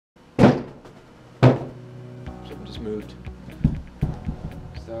just moved.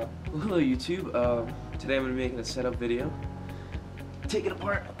 So, well, hello YouTube. Today I'm going to be making a setup video. Taking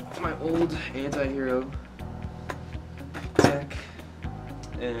apart my old anti-hero deck,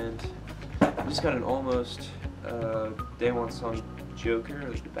 and I just got an almost Daewon song Joker,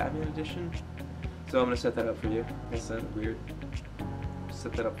 like the Batman edition. So I'm going to set that up for you. That's weird.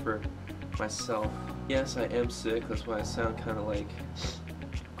 Set that up for myself. Yes, I am sick. That's why I sound kind of like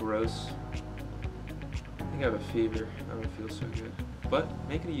gross. I think I have a fever. I don't feel so good. But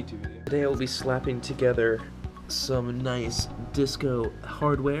making a YouTube video. Today I will be slapping together some nice disco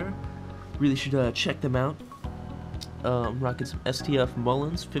hardware. Really should check them out. Rocking some STF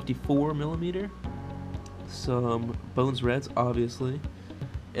Mullins 54mm. Some Bones Reds, obviously.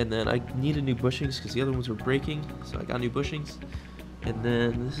 And then I needed new bushings because the other ones were breaking, so I got new bushings. And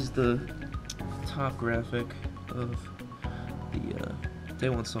then this is the top graphic of the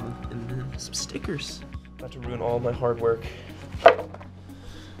Daewon song, and then some stickers. About to ruin all my hard work,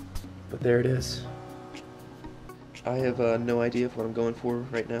 but there it is. I have no idea if what I'm going for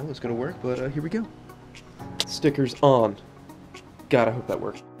right now is going to work, but here we go. Stickers on. God, I hope that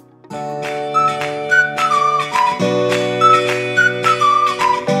works.